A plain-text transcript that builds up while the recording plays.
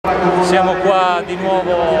Siamo qua di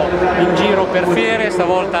nuovo in giro per fiere,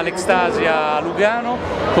 stavolta all'Extasia a Lugano,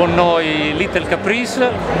 con noi Little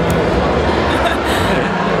Caprice.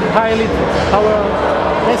 Hi,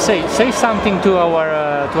 let's say something to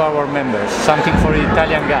our members, something for the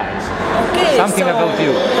Italian guys. Okay, something so about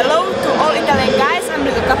you. Hello to all Italian guys, I'm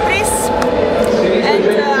Little Caprice, and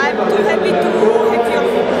I'm too happy to have your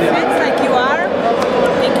friends like you are.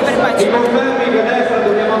 Thank you very much.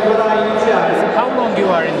 How long you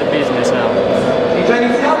are in the business now?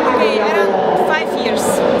 Okay, around 5 years,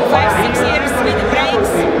 5-6 years with the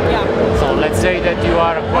breaks. Yeah. So let's say that you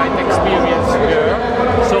are a quite experienced girl.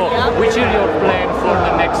 So which is your plan for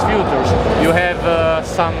the next futures? You have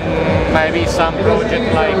maybe some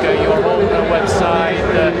project like your own website,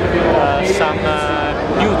 some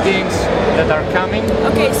new things that are coming?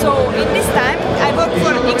 Okay, so in this time I work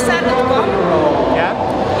for XR.com. Yeah.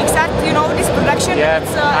 XR, you know this production? Yeah,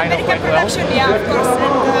 it's I know American quite well. production, yeah, of course. And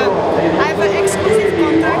I have an exclusive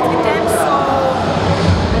contract with them, so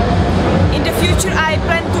in the future I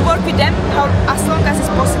plan to work with them as long as is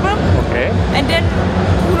possible. Okay. And then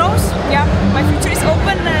who knows? Yeah, my future is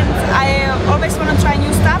open and I always want to try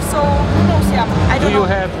new stuff. So who knows? Yeah, I don't know. Do you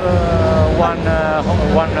have one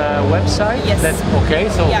website? Yes. That's okay.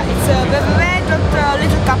 So yeah, it's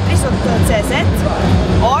www.littlecaprice.cz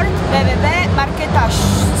or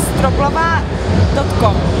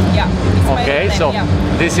www.marketastroglova.com. Yeah. It's my okay, name, so yeah.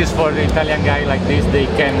 this is for the Italian guy like this. They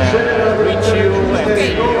can reach you and Okay.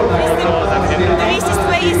 see your photos and The everything. easiest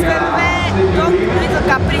way is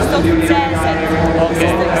www.littlecaprice.cz.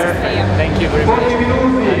 Okay, perfect. Thank you very much.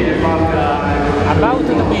 About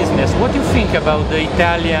the business, what do you think about the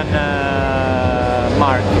Italian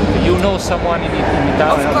market? You know someone in Italy?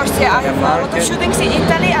 Of course, yeah. I have a lot of shootings in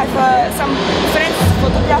Italy. I have some friends,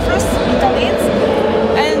 photographers, Italians,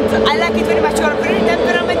 and I like it very much. You are very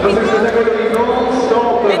temperament people,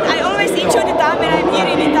 and I always enjoy the time when I'm here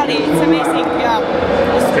in Italy. It's amazing, yeah.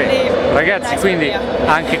 It's really Ragazzi, nice quindi area.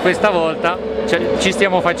 anche questa volta ci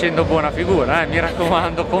stiamo facendo buona figura, mi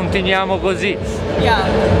raccomando, continuiamo così. Yeah.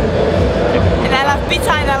 And I love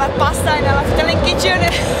pizza, and I love pasta, and I love Italian kitchen.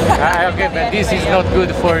 Okay, but this is not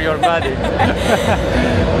good for your body.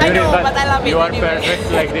 I know, but I love it You are anyway. perfect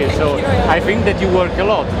like this, so Yeah. I think that you work a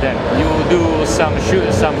lot then. You do some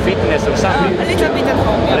fitness or something? A little bit at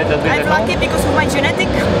home, yeah. A little bit I'm at home? lucky because of my genetic,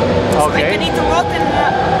 so I Okay. can eat a lot and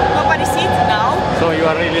nobody sees it now. So you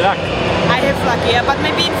are really lucky. I have lucky, yeah, but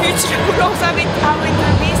maybe in future who knows how it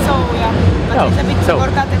will be, so yeah. But No, it's a bit so-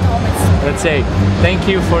 workout at home. Let's say thank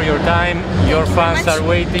you for your time. Your you very fans much. are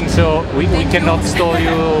waiting, so we Thank cannot you. stall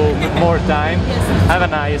you more time. Yes. Have a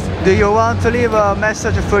nice. Do you want to leave a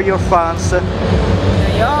message for your fans?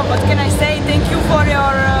 Yeah, what can I say? Thank you for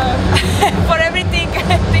your for everything.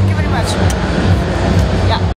 Thank you very much.